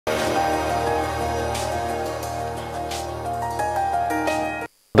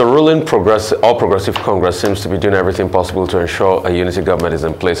ruling All Progressive Congress seems to be doing everything possible to ensure a unity government is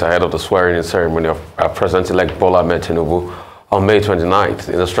in place ahead of the swearing-in ceremony of President-elect Bola Ahmed Tinubu on May 29th.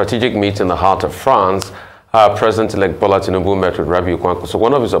 In a strategic meeting in the heart of France, President-elect Bola Tinubu met with Kwankwaso,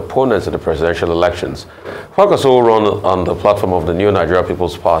 one of his opponents in the presidential elections. Kwankwaso, run on the platform of the New Nigeria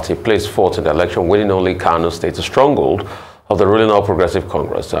People's Party, placed fourth in the election, winning only Kano State, a stronghold of the ruling All Progressive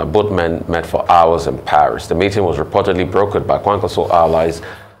Congress. Both men met for hours in Paris. The meeting was reportedly brokered by Kwankwaso's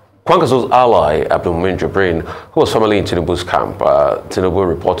ally, Abdulmumin Jibrin, who was formerly in Tinubu's camp. Tinubu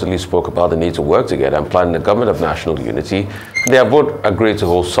reportedly spoke about the need to work together and plan the government of national unity. They have both agreed to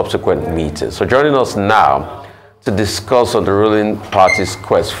hold subsequent meetings. So joining us now to discuss on the ruling party's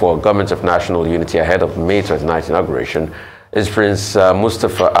quest for a government of national unity ahead of May 29th inauguration is Prince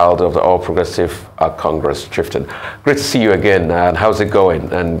Mustapha Audu of the All Progressive Congress, Chieftain. Great to see you again, and how's it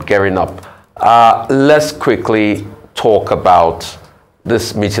going and gearing up? Let's quickly talk about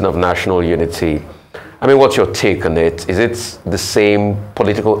this meeting of national unity. I mean, what's your take on it? Is it the same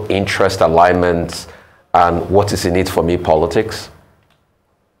political interest alignment, and what is in it for me politics?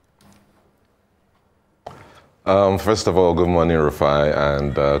 First of all, good morning, Rufai,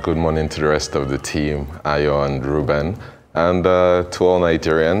 and good morning to the rest of the team, Ayo and Ruben, and to all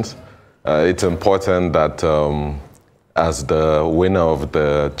Nigerians. It's important that as the winner of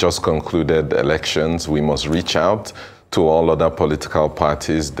the just concluded elections, we must reach out to all other political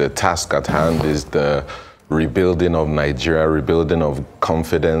parties. The task at hand is the rebuilding of Nigeria, rebuilding of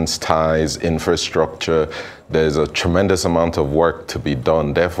confidence, ties, infrastructure. There's a tremendous amount of work to be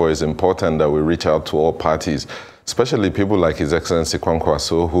done. Therefore, it's important that we reach out to all parties, especially people like His Excellency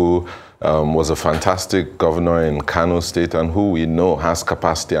Kwankwaso, who was a fantastic governor in Kano State and who we know has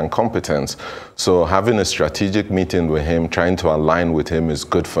capacity and competence. So having a strategic meeting with him, trying to align with him is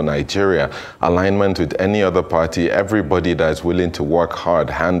good for Nigeria. Alignment with any other party, everybody that is willing to work hard,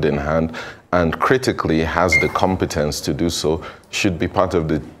 hand in hand, and critically has the competence to do so, should be part of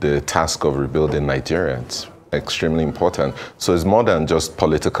the task of rebuilding Nigeria. It's extremely important. So it's more than just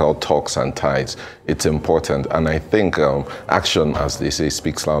political talks and ties. It's important. And I think action, as they say,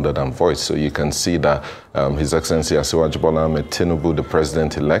 speaks louder than voice. So you can see that His Excellency Asiwaju Bola Ahmed Tinubu, the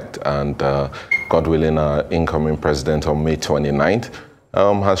president-elect, and God willing, our incoming president on May 29th,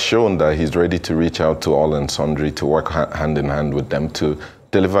 has shown that he's ready to reach out to all and sundry to work hand in hand with them to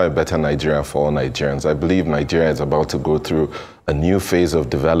deliver a better Nigeria for all Nigerians. I believe Nigeria is about to go through a new phase of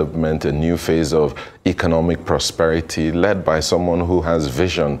development, a new phase of economic prosperity, led by someone who has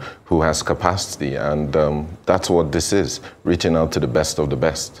vision, who has capacity, and that's what this is, reaching out to the best of the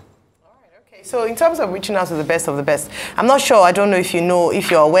best. So in terms of reaching out to the best of the best, I'm not sure, I don't know,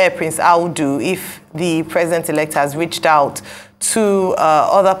 if you're aware, Prince Audu, if the president-elect has reached out to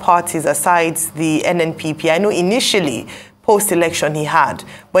other parties aside the NNPP. I know initially, post-election he had,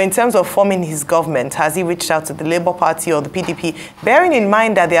 but in terms of forming his government, has he reached out to the Labour Party or the PDP, bearing in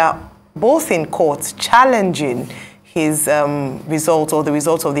mind that they are both in court challenging his result or the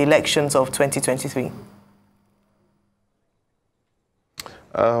results of the elections of 2023?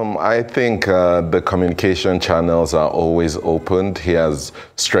 I think the communication channels are always opened. He has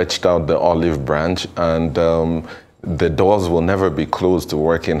stretched out the olive branch, and the doors will never be closed to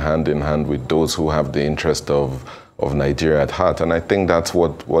working hand in hand with those who have the interest of Nigeria at heart. And I think that's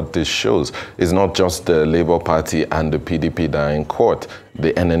what this shows. It's not just the Labour Party and the PDP that are in court.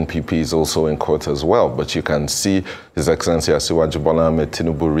 The NNPP is also in court as well. But you can see His Excellency Asiwaju Bola Ahmed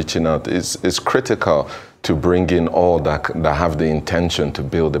Tinubu reaching out. It's critical to bring in all that have the intention to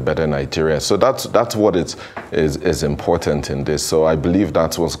build a better Nigeria. So that's what is important in this. So I believe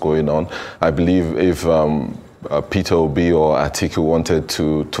that's what's going on. I believe if Peter Obi or Atiku wanted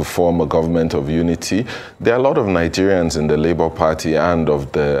to form a government of unity, there are a lot of Nigerians in the Labour Party and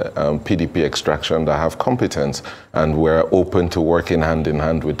of the PDP extraction that have competence, and we're open to working hand in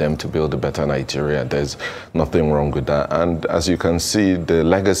hand with them to build a better Nigeria. There's nothing wrong with that. And as you can see, the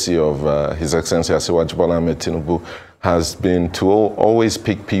legacy of His Excellency Asiwaju Bola Ahmed Tinubu has been to always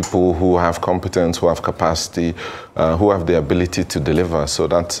pick people who have competence, who have capacity, who have the ability to deliver. So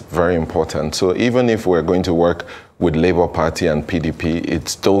that's very important. So even if we're going to work with Labour Party and PDP,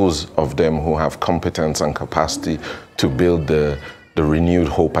 it's those of them who have competence and capacity to build the renewed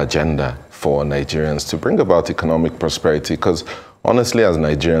hope agenda for Nigerians to bring about economic prosperity. Because honestly, as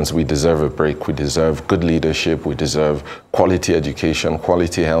Nigerians, we deserve a break. We deserve good leadership. We deserve quality education,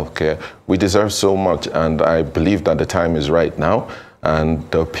 quality healthcare. We deserve so much, and I believe that the time is right now. And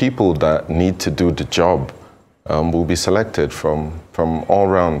the people that need to do the job will be selected from all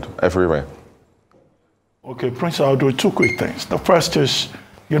around, everywhere. Okay, Prince Audu, two quick things. The first is,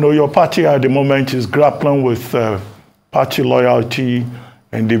 your party at the moment is grappling with party loyalty,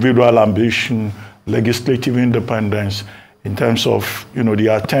 individual ambition, legislative independence, in terms of, the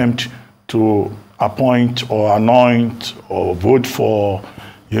attempt to appoint or anoint or vote for,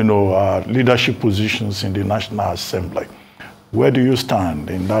 leadership positions in the National Assembly. Where do you stand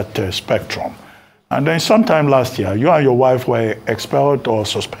in that spectrum? And then sometime last year, you and your wife were expelled or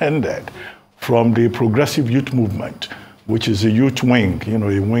suspended from the Progressive Youth Movement, which is a youth wing,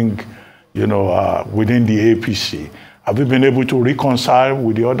 a wing, within the APC. Have you been able to reconcile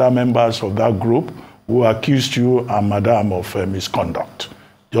with the other members of that group who accused you and Madam of misconduct?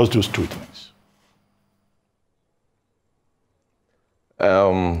 Just those two things.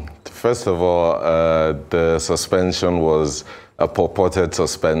 First of all, the suspension was a purported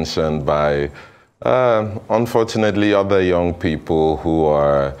suspension by, unfortunately, other young people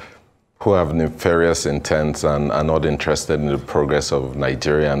who have nefarious intents and are not interested in the progress of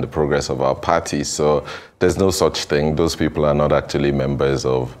Nigeria and the progress of our party. So there's no such thing. Those people are not actually members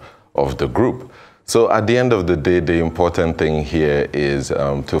of the group. So at the end of the day, the important thing here is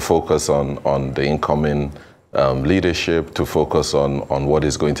to focus on the incoming leadership, to focus on what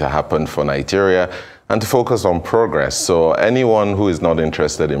is going to happen for Nigeria, and to focus on progress. So anyone who is not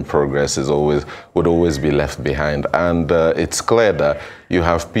interested in progress would always be left behind. And it's clear that you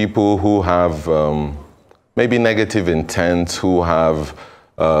have people who have maybe negative intent, who are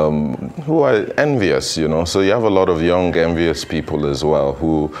envious, So you have a lot of young envious people as well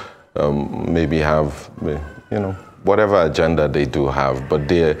who maybe have, whatever agenda they do have, but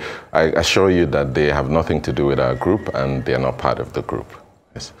I assure you that they have nothing to do with our group and they're not part of the group.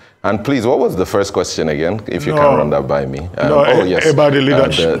 Yes. And please, what was the first question again, if you can run that by me? Yes, about the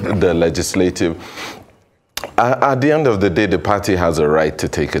leadership. The legislative. At the end of the day, the party has a right to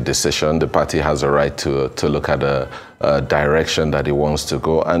take a decision. The party has a right to look at a direction that it wants to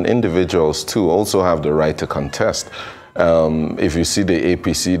go. And individuals, too, also have the right to contest. If you see the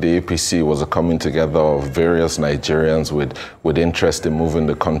APC was a coming together of various Nigerians with interest in moving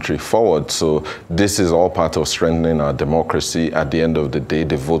the country forward. So this is all part of strengthening our democracy. At the end of the day,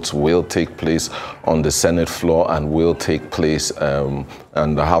 the votes will take place on the Senate floor and will take place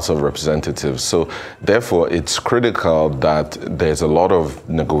in the House of Representatives. So therefore, it's critical that there's a lot of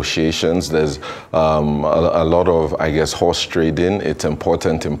negotiations. There's a lot of, I guess, horse trading. It's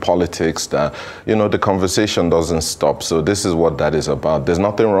important in politics that, the conversation doesn't stop. So this is what that is about. There's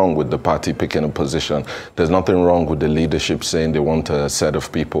nothing wrong with the party picking a position. There's nothing wrong with the leadership saying they want a set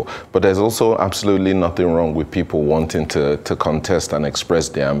of people. But there's also absolutely nothing wrong with people wanting to contest and express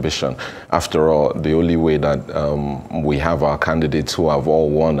their ambition. After all, the only way that we have our candidates who have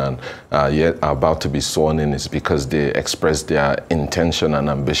all won and yet are about to be sworn in is because they express their intention and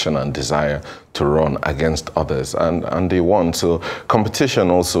ambition and desire to run against others, and they won. So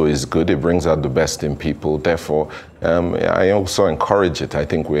competition also is good. It brings out the best in people. Therefore, I also encourage it. I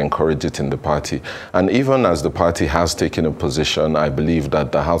think we encourage it in the party. And even as the party has taken a position, I believe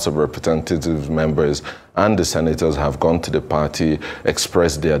that the House of Representatives members and the senators have gone to the party,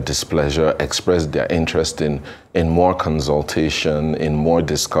 expressed their displeasure, expressed their interest in more consultation, in more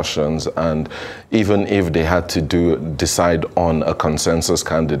discussions, and even if they had to decide on a consensus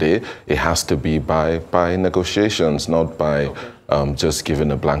candidate, it has to be by negotiations, not by just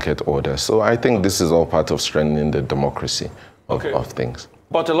giving a blanket order. So I think this is all part of strengthening the democracy of things.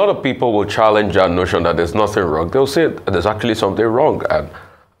 But a lot of people will challenge that notion that there's nothing wrong. They'll say there's actually something wrong. And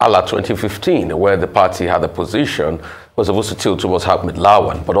a la 2015, where the party had a position, was supposed to tilt towards Ahmed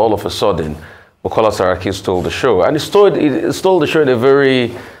Lawan, but all of a sudden, Bukola Saraki stole the show. And he stole the show in a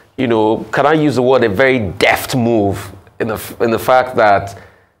very, can I use the word, a very deft move in the fact that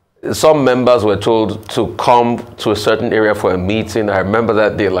some members were told to come to a certain area for a meeting. I remember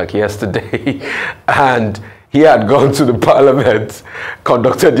that day like yesterday. And he had gone to the parliament,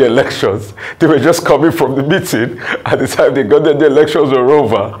 conducted the elections. They were just coming from the meeting. At the time they got there, the elections were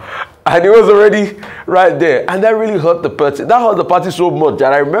over. And he was already right there. And that really hurt the party. That hurt the party so much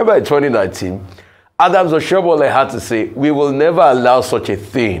that I remember in 2019, Adams Oshiomhole had to say, we will never allow such a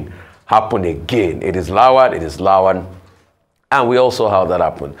thing happen again. It is Lawan, it is Lawan. And we all saw how that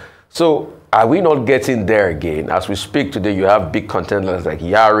happened. So are we not getting there again? As we speak today, you have big contenders like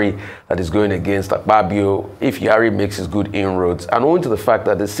Yari that is going against Akpabio. If Yari makes his good inroads, and owing to the fact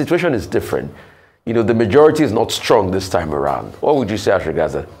that the situation is different, the majority is not strong this time around. What would you say as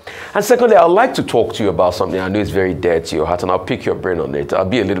regards that? And secondly, I'd like to talk to you about something I know is very dear to your heart, and I'll pick your brain on it. I'll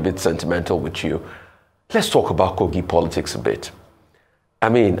be a little bit sentimental with you. Let's talk about Kogi politics a bit. I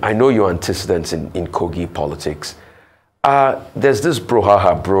mean, I know your antecedents in Kogi politics. There's this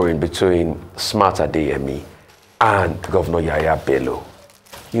brouhaha brewing between Smart Adeyemi and Governor Yahaya Bello.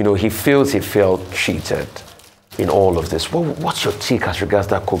 He feels he felt cheated. in all of this? What's your take as regards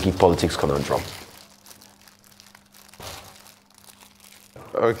that Kogi politics conundrum?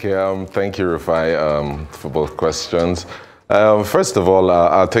 Okay, thank you, Rufai, for both questions. First of all,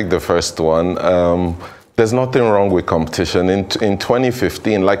 I'll take the first one. There's nothing wrong with competition. In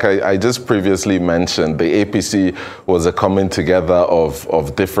 2015, like I just previously mentioned, the APC was a coming together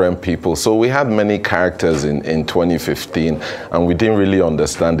of different people. So we had many characters in 2015, and we didn't really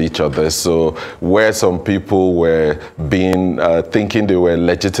understand each other. So where some people were thinking they were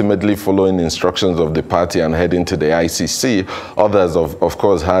legitimately following instructions of the party and heading to the ICC, others, of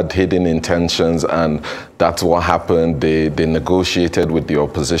course, had hidden intentions, and that's what happened. They negotiated with the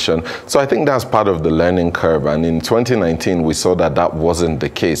opposition. So I think that's part of the learning curve. And in 2019, we saw that that wasn't the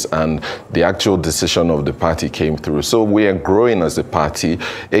case, and the actual decision of the party came through. So we are growing as a party.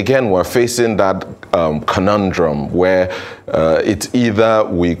 Again, we're facing that conundrum where it's either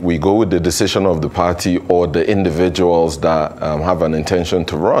we go with the decision of the party, or the individuals that have an intention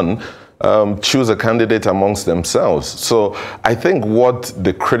to run choose a candidate amongst themselves. So I think what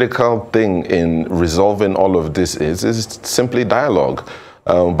the critical thing in resolving all of this is simply dialogue.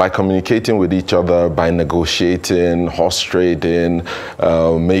 By communicating with each other, by negotiating, horse trading,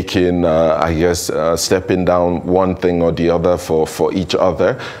 making, I guess, stepping down one thing or the other for each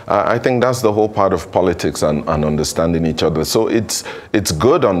other. I think that's the whole part of politics, and understanding each other. So it's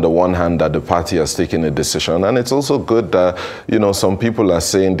good on the one hand that the party has taken a decision, and it's also good that, you know, some people are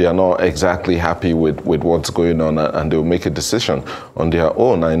saying they are not exactly happy with what's going on, and they'll make a decision on their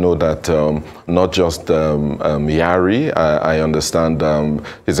own. I know that not just Yari, I understand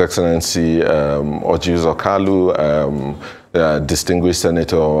His Excellency Audu Distinguished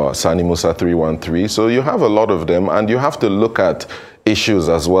Senator Sani Musa 313. So you have a lot of them, and you have to look at issues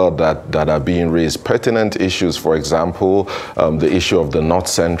as well that are being raised, pertinent issues. For example, the issue of the North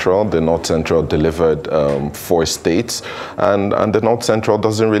Central. The North Central delivered 4 states, and the North Central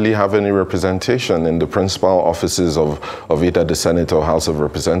doesn't really have any representation in the principal offices of either the Senate or House of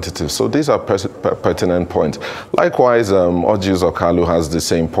Representatives. So these are pertinent points. Likewise, Audu Okalu has the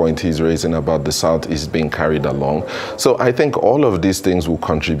same point he's raising about the Southeast being carried along. So I think all of these things will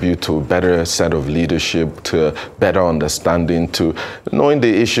contribute to a better set of leadership, to better understanding, to knowing the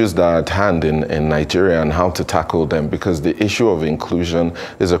issues that are at hand in Nigeria and how to tackle them, because the issue of inclusion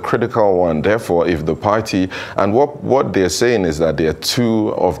is a critical one. Therefore, if the party, and what they're saying is that there are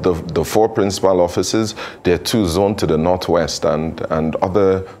 2 of the 4 principal offices, there are 2 zoned to the northwest, and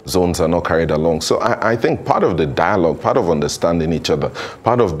other zones are not carried along. So I think part of the dialogue, part of understanding each other,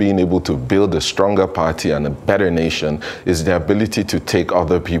 part of being able to build a stronger party and a better nation is the ability to take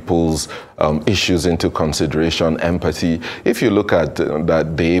other people's issues into consideration, empathy. If you look at the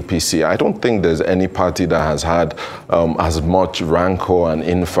APC, I don't think there's any party that has had as much rancor and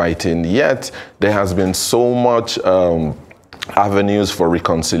infighting, yet there has been so much avenues for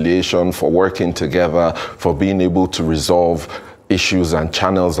reconciliation, for working together, for being able to resolve issues and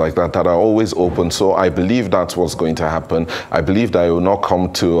channels like that are always open. So I believe that's what's going to happen. I believe that it will not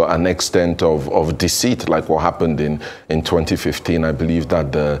come to an extent of deceit like what happened in 2015. I believe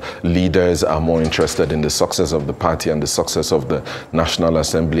that the leaders are more interested in the success of the party and the success of the National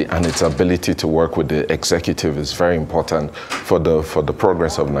Assembly, and its ability to work with the executive is very important for the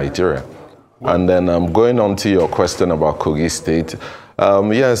progress of Nigeria. And then going on to your question about Kogi State.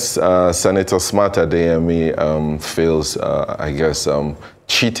 Yes, Senator Smart Adeyemi feels, I guess,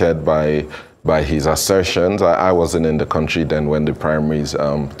 cheated by his assertions. I wasn't in the country then when the primaries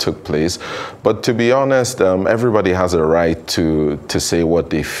took place. But to be honest, everybody has a right to say what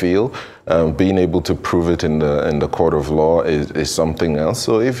they feel. Being able to prove it in the court of law is something else.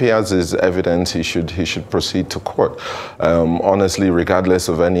 So if he has his evidence, he should proceed to court. Honestly, regardless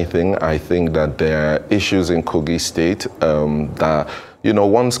of anything, I think that there are issues in Kogi State that, you know,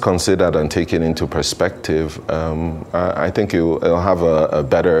 once considered and taken into perspective, I think it'll have a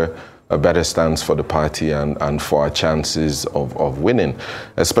better stance for the party and for our chances of winning,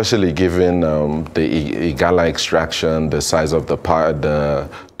 especially given the Igala extraction, the size of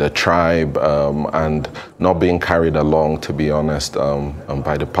the tribe, and not being carried along, to be honest,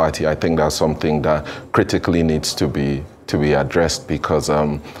 by the party. I think that's something that critically needs to be addressed, because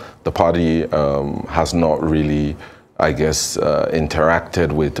the party has not really, I guess,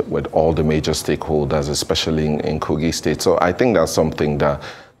 interacted with all the major stakeholders, especially in Kogi State. So I think that's something that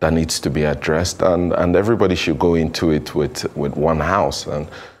needs to be addressed, and everybody should go into it with one house,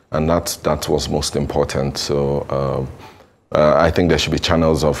 and that's what's most important. So I think there should be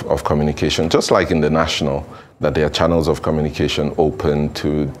channels of communication, just like in the national, that there are channels of communication open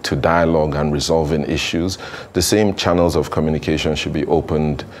to dialogue and resolving issues. The same channels of communication should be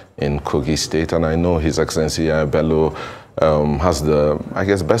opened in Kogi State, and I know His Excellency Bello has the, I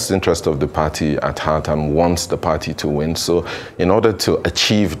guess, best interest of the party at heart and wants the party to win. So in order to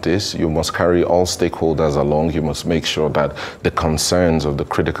achieve this, you must carry all stakeholders along. You must make sure that the concerns of the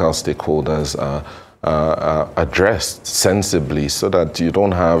critical stakeholders are addressed sensibly, so that you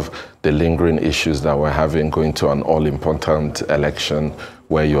don't have the lingering issues that we're having going to an all-important election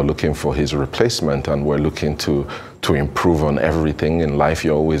where you're looking for his replacement, and we're looking to improve on everything in life.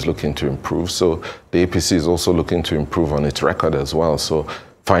 You're always looking to improve. So the APC is also looking to improve on its record as well. So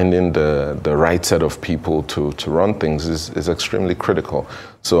finding the right set of people to run things is extremely critical.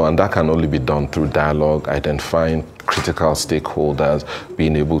 So, and that can only be done through dialogue, identifying critical stakeholders,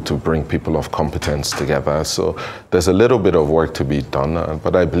 being able to bring people of competence together. So there's a little bit of work to be done,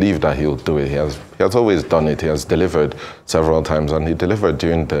 but I believe that he'll do it. He has always done it. He has delivered several times, and he delivered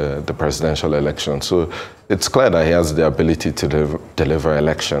during the presidential election. So it's clear that he has the ability to deliver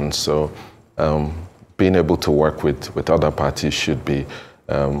elections. So being able to work with other parties should be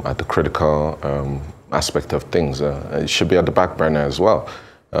at the critical aspect of things. It should be at the back burner as well.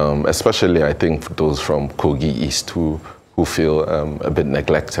 Especially, I think, for those from Kogi East who feel a bit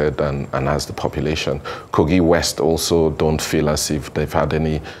neglected and as the population. Kogi West also don't feel as if they've had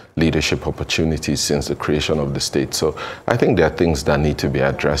any leadership opportunities since the creation of the state. So I think there are things that need to be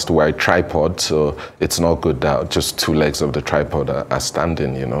addressed. We're a tripod, so it's not good that just two legs of the tripod are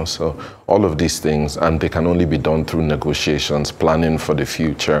standing, you know. So all of these things, and they can only be done through negotiations, planning for the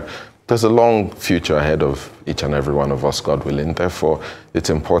future. There's a long future ahead of each and every one of us, God willing. Therefore, it's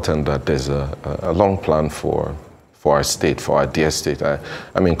important that there's a long plan for our state, for our dear state. I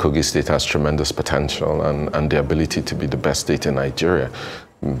mean, Kogi State has tremendous potential and the ability to be the best state in Nigeria,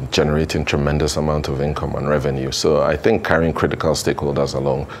 generating tremendous amount of income and revenue. So I think carrying critical stakeholders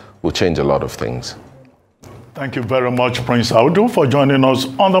along will change a lot of things. Thank you very much, Prince Audu, for joining us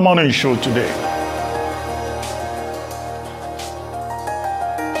on The Morning Show today.